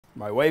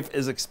My wife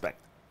is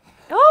expecting.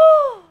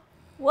 Oh,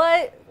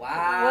 what?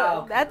 Wow,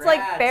 What? That's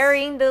congrats. like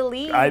burying the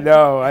lead. I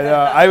know.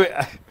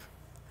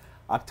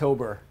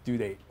 October due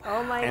date.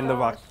 Oh my End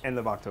gosh. end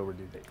of October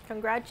due date.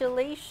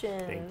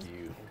 Congratulations. Thank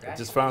you. I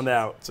just found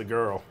out it's a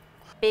girl.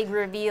 Big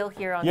reveal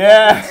here on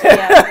Yeah.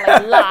 WTF,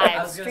 like live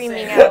I was gonna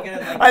streaming say,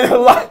 out. I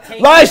know.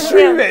 Live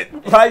stream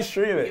it. Live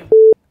stream it.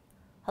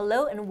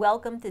 Hello and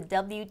welcome to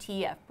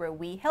WTF, where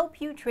we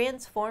help you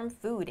transform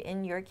food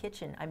in your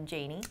kitchen. I'm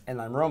Janie. And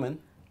I'm Roman.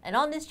 And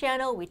on this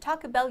channel, we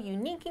talk about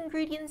unique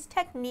ingredients,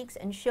 techniques,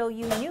 and show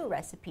you new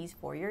recipes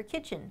for your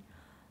kitchen.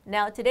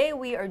 Now, today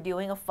we are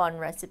doing a fun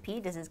recipe.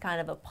 This is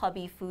kind of a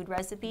pubby food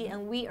recipe,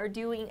 and we are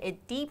doing a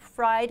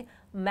deep-fried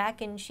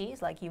mac and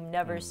cheese like you've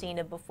never seen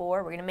it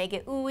before. We're gonna make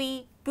it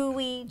ooey,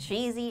 gooey,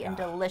 cheesy, and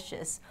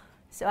delicious.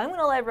 So I'm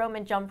gonna let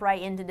Roman jump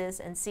right into this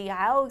and see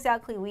how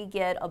exactly we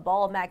get a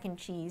ball of mac and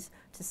cheese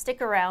to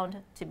stick around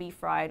to be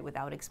fried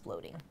without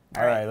exploding.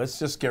 All right, let's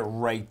just get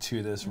right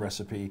to this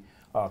recipe.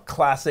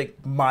 Classic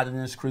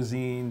Modernist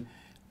cuisine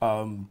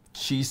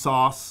cheese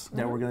sauce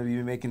that we're going to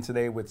be making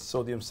today with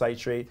sodium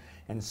citrate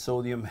and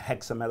sodium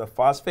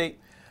hexametaphosphate.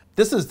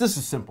 This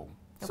is simple.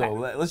 Okay. So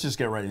let's just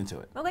get right into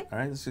it. Okay. All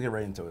right, let's just get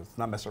right into it. Let's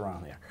not mess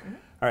around here.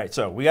 All right,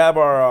 so we have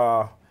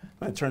our, I'm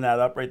going to turn that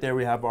up right there.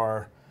 We have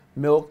our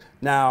milk.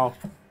 Now,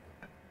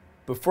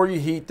 before you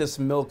heat this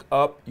milk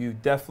up, you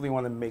definitely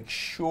want to make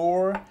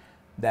sure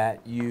that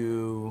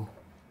you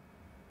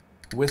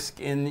whisk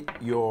in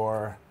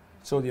your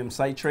sodium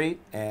citrate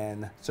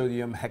and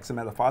sodium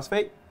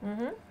hexametaphosphate.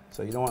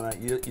 So you don't want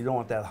you don't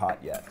want that hot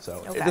yet.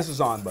 So this is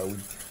on, but I'm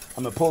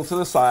gonna pull it to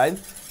the side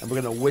and we're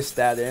gonna whisk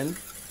that in.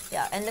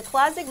 Yeah, and the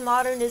classic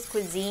Modernist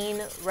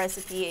cuisine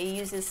recipe, it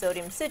uses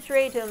sodium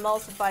citrate to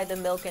emulsify the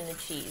milk and the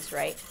cheese,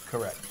 right?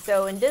 Correct.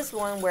 So in this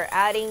one, we're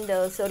adding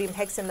the sodium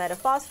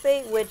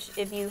hexametaphosphate, which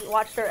if you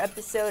watched our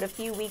episode a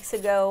few weeks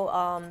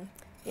ago,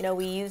 you know,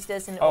 we use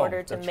this in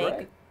order to make,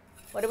 right.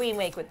 What do we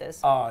make with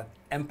this?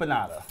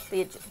 Empanada.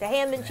 The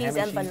ham and cheese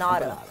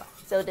empanada.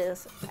 So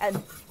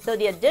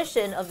the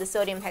addition of the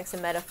sodium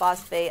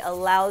hexametaphosphate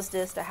allows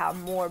this to have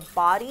more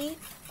body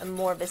and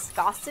more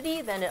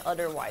viscosity than it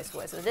otherwise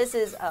would. So this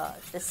is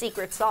the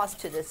secret sauce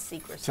to this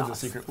secret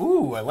sauce.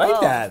 Ooh, I like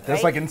that.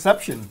 That's right? like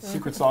Inception.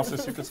 Secret sauce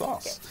is secret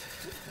sauce.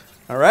 Okay.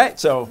 All right,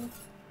 so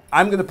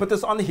I'm gonna put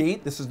this on the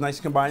heat. This is nice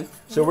and combined.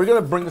 So we're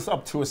gonna bring this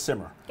up to a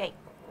simmer. Okay.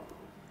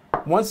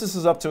 Once this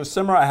is up to a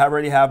simmer, I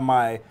already have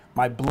my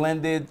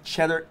blended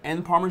cheddar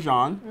and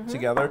Parmesan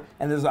together.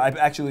 And there's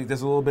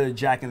a little bit of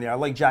Jack in there. I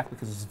like Jack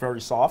because it's very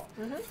soft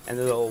and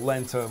it'll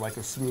lend to like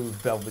a smooth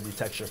velvety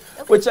texture.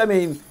 Okay. Which, I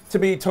mean, to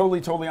be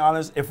totally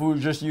honest, if we were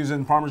just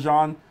using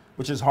Parmesan,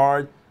 which is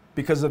hard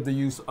because of the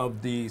use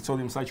of the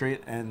sodium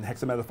citrate and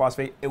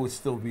hexametaphosphate, it would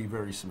still be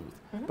very smooth.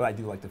 But I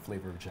do like the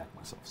flavor of Jack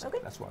myself, so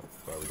that's why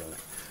we're doing it.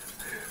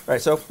 All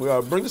right, so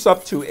we'll bring this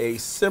up to a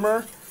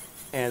simmer.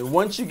 And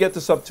once you get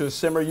this up to a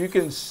simmer, you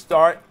can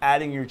start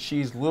adding your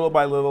cheese little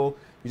by little.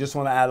 You just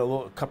want to add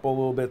a couple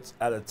little bits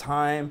at a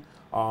time.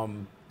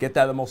 Get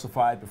that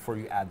emulsified before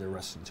you add the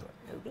rest into it.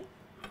 Okay.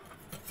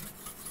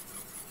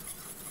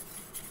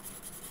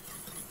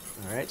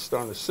 All right,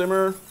 start on the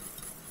simmer.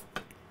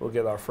 We'll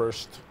get our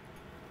first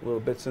little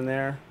bits in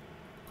there.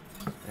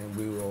 And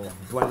we will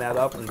blend that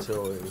up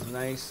until it is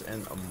nice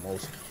and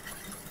emulsified.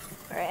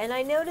 All right, and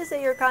I noticed that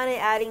you're kind of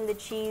adding the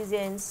cheese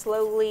in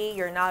slowly.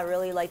 You're not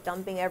really like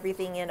dumping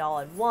everything in all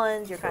at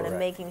once. You're kind of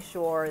making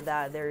sure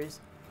that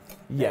there's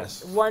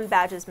one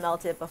batch is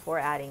melted before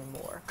adding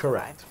more.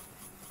 Correct.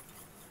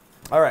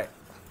 All right,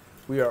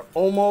 we are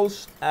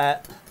almost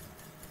at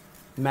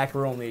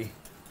macaroni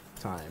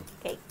time.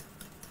 Okay.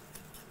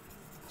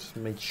 Just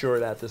make sure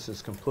that this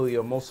is completely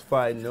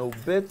emulsified, no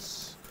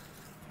bits.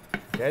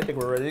 Okay, I think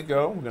we're ready to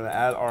go. We're gonna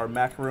add our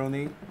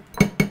macaroni.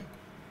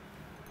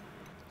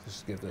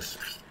 Just give this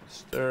a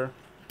stir.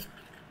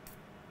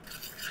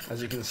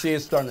 As you can see,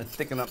 it's starting to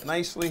thicken up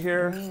nicely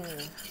here.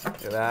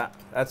 Look at that.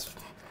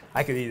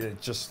 I could eat it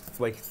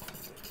just like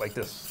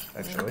this,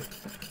 actually.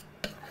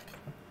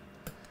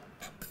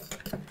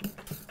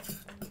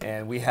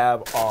 And we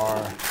have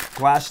our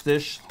glass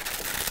dish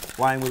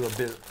lined with a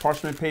bit of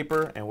parchment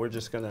paper, and we're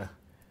just gonna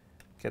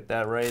get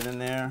that right in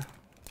there.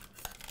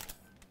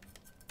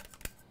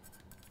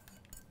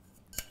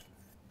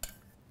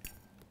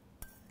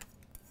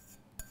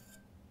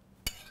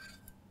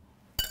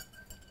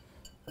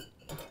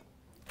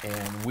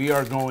 And we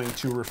are going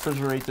to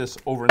refrigerate this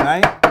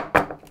overnight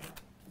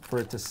for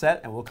it to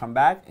set, and we'll come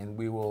back and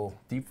we will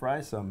deep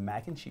fry some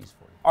mac and cheese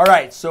for you. All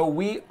right, so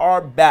we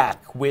are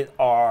back with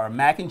our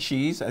mac and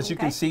cheese. As you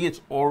can see, it's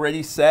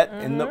already set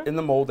in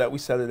the mold that we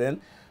set it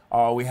in.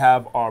 We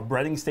have our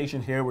breading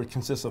station here, which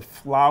consists of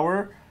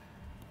flour,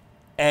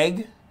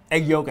 egg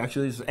yolk,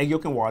 actually, this is egg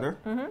yolk and water,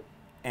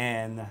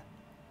 and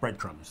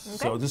breadcrumbs. Okay.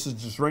 So this is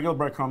just regular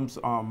breadcrumbs,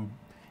 and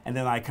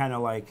then I kind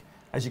of like,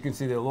 as you can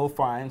see, they're a little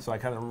fine, so I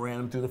kind of ran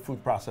them through the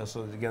food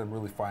processor to get them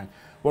really fine.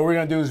 What we're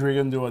gonna do is we're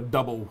gonna do a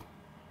double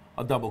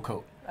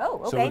coat. Oh,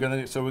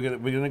 okay. So we're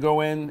gonna go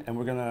in and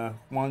we're gonna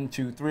 1,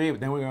 2, 3.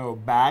 Then we're gonna go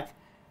back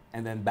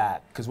and then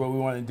back, because what we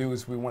want to do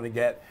is we want to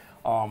get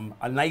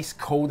a nice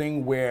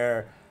coating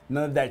where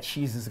none of that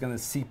cheese is going to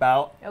seep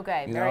out.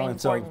 Okay, you very know? And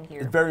so important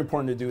here. it's very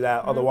important to do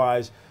that.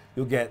 Otherwise,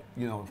 you'll get,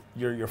 you know,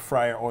 your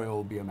fryer oil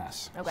will be a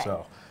mess. Okay.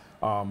 So,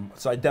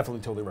 so I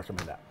definitely totally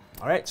recommend that.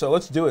 All right, so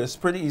let's do it. It's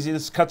pretty easy.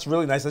 This cuts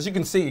really nice. As you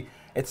can see,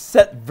 it's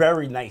set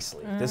very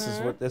nicely. This is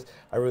what this,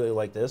 I really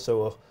like this. So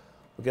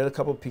we'll get a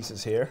couple of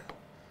pieces here.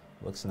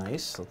 Looks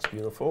nice, looks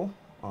beautiful.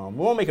 We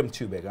won't make them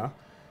too big, huh?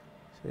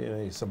 So, you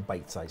know, some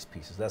bite-sized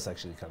pieces. That's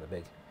actually kind of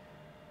big.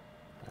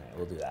 All right,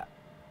 we'll do that.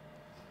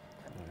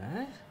 All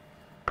right.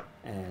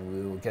 And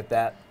we will get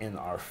that in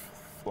our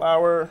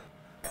flour.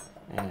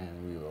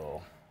 And we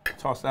will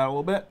toss that a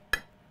little bit.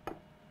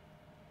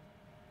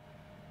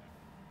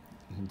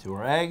 Into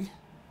our egg.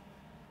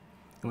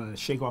 I'm going to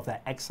shake off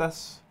that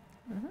excess.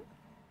 All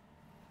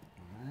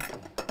right.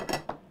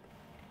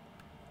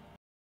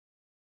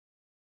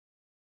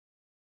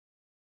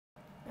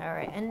 All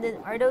right, and then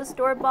are those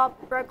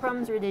store-bought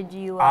breadcrumbs, or did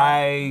you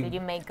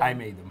make them? I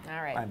made them.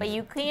 All right, but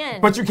you can.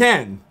 But you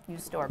can.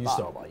 Use store-bought. Use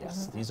store-bought,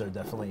 yes. These are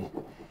definitely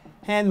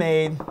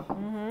handmade.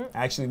 I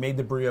actually made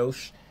the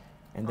brioche,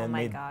 and then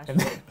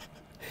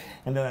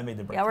and then I made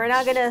the bread. Yeah, we're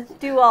not gonna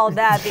do all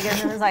that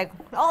because it was like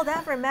all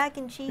that for mac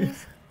and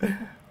cheese.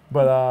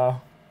 But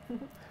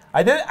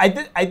I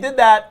did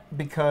that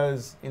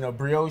because, you know,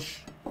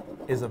 brioche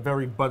is a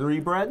very buttery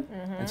bread,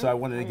 and so I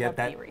wanted to get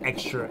that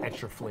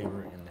extra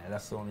flavor in there.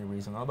 That's the only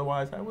reason.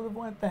 Otherwise, I would have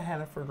went the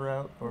Hannaford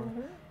route or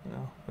you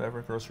know,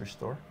 whatever grocery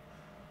store.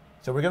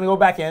 So we're gonna go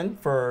back in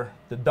for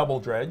the double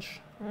dredge,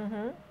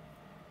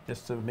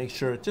 just to make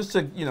sure, just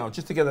to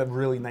get a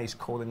really nice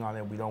coating on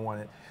it. We don't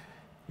want it,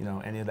 you know,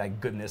 any of that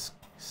goodness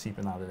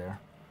seeping out of there.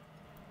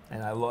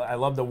 And I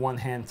love the one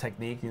hand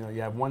technique. You know,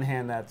 you have one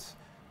hand that's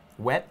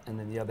wet and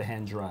then the other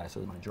hand dry. So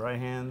my dry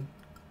hand.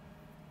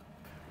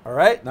 All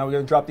right, now we're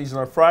gonna drop these in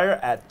our fryer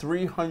at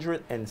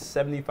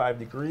 375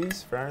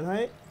 degrees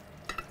Fahrenheit.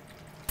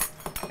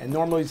 And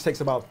normally it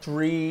takes about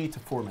 3 to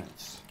 4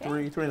 minutes.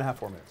 Okay. 3.5,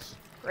 4 minutes.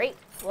 Great.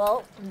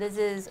 Well, this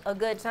is a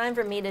good time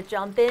for me to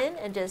jump in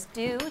and just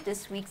do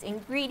this week's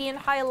ingredient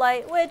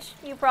highlight, which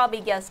you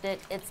probably guessed it.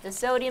 It's the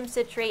sodium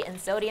citrate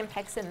and sodium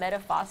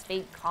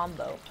hexametaphosphate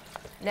combo.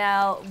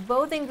 Now,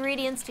 both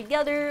ingredients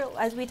together,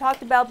 as we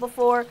talked about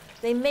before,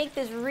 they make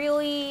this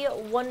really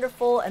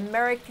wonderful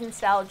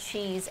American-style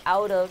cheese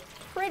out of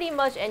pretty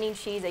much any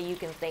cheese that you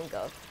can think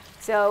of.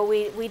 So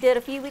we did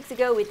a few weeks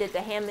ago, we did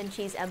the ham and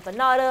cheese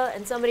empanada,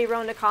 and somebody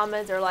wrote in the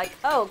comments, they're like,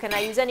 oh, can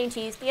I use any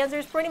cheese? The answer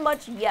is pretty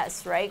much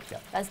yes, right? Yeah.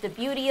 That's the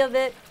beauty of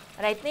it.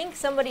 And I think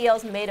somebody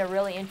else made a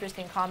really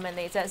interesting comment.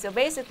 They said, so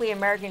basically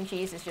American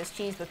cheese is just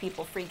cheese, but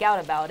people freak out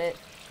about it.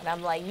 And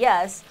I'm like,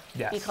 yes,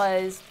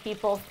 because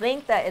people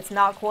think that it's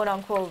not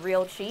quote-unquote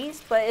real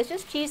cheese, but it's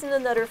just cheese in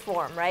another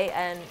form, right?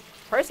 And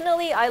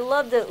personally, I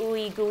love the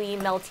ooey gooey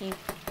melty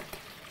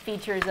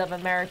features of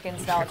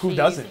American-style cheese. Who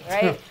doesn't?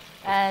 Right?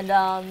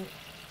 And,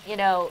 you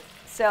know,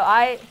 so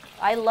I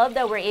love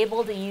that we're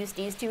able to use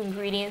these two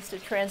ingredients to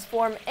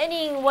transform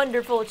any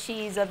wonderful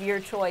cheese of your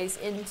choice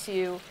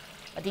into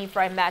a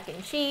deep-fried mac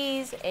and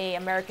cheese, a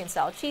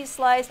American-style cheese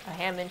slice, a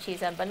ham and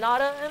cheese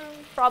empanada, and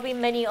probably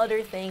many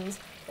other things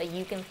that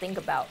you can think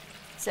about.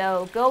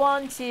 So go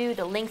on to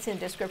the links in the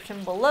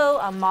description below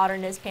on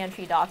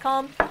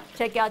modernistpantry.com.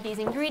 Check out these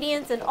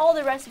ingredients and all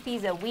the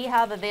recipes that we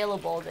have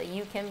available that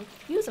you can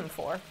use them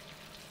for.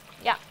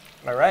 Yeah.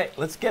 All right,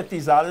 let's get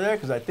these out of there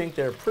because I think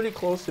they're pretty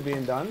close to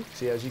being done.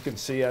 See, as you can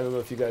see, I don't know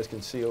if you guys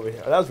can see over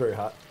here. Oh, that was very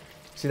hot.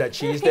 See that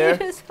cheese there? You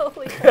just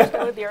totally touched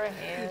it with your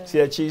hand. See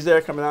that cheese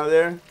there coming out of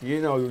there?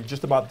 You know, you're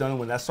just about done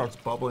when that starts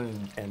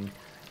bubbling and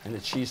the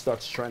cheese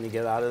starts trying to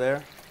get out of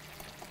there.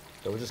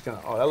 So we're just gonna,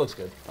 oh, that looks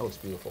good. That looks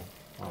beautiful.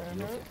 Oh,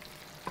 beautiful.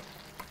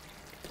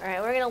 All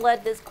right, we're gonna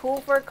let this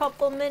cool for a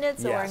couple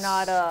minutes so we're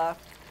not,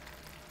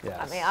 yes.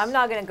 I mean, I'm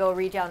not gonna go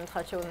reach out and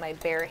touch it with my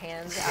bare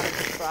hands out of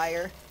the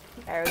fryer.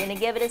 All right, we're gonna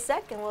give it a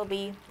sec and we'll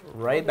be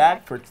right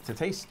back to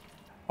taste.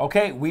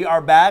 Okay, we are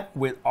back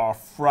with our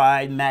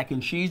fried mac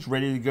and cheese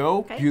ready to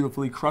go,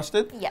 beautifully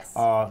crusted. Yes.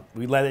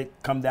 We let it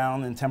come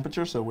down in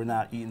temperature so we're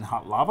not eating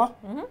hot lava.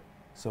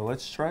 So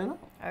let's try it out.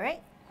 All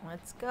right,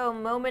 let's go.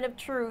 Moment of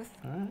truth.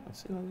 All right,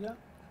 let's see what we got.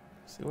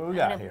 See what we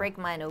got here. I'm gonna break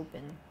mine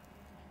open.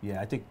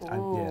 Yeah, I think I'm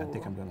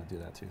gonna do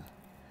that too.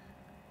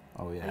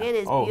 Oh yeah. Look at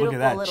this look beautiful at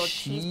that little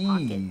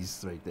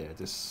cheese right there.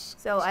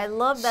 Just so I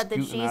love that the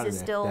cheese is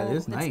still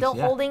nice, still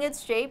holding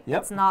its shape.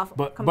 Yep. It's not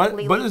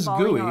completely but it's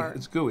falling gooey. apart.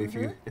 It's gooey.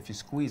 If you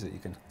squeeze it, you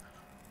can.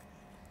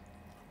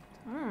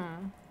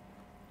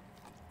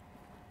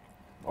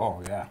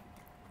 Oh yeah.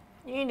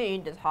 You need to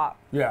eat this hot.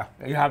 Yeah,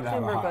 you have to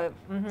have it Super hot.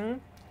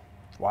 good.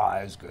 Wow,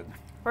 that is good.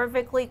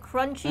 Perfectly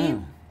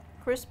crunchy,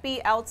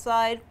 crispy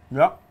outside.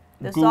 Yep.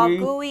 The soft,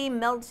 gooey,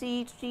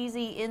 melty,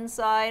 cheesy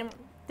inside.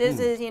 This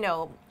is, you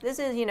know,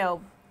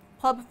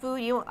 pub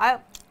food.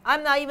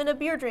 I'm not even a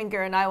beer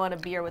drinker, and I want a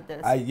beer with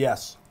this.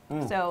 Yes.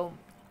 So,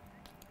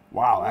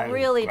 wow,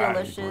 really that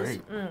delicious.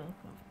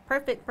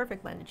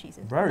 Perfect blend of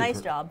cheeses. Very nice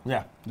good. job.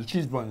 Yeah, the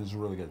cheese blend is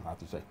really good, I have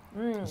to say.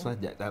 It's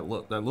like that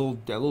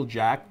little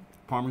Jack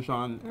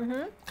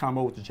Parmesan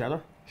combo with the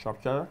cheddar,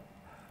 sharp cheddar.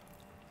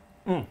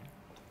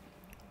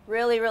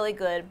 Really, really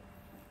good.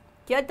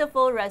 Get the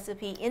full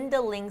recipe in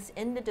the links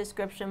in the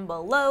description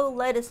below.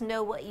 Let us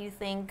know what you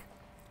think.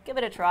 Give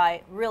it a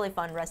try. Really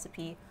fun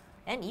recipe.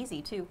 And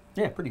easy, too.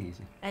 Yeah, pretty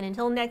easy. And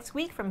until next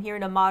week, from here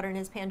in a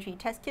Modernist Pantry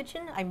Test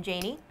Kitchen, I'm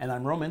Janie. And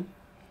I'm Roman.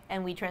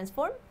 And we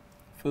transform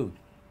food.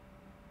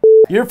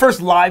 You're the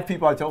first live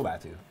people I told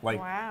that to. Like,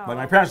 wow. Like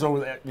my parents are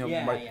over,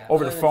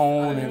 over the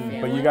phone,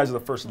 but you guys are the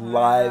first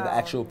live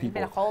actual people.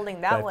 You've been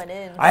holding that one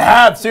in. I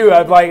have too.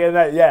 I've like, and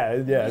that, yeah,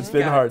 it's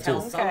been hard too.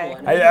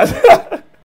 Okay.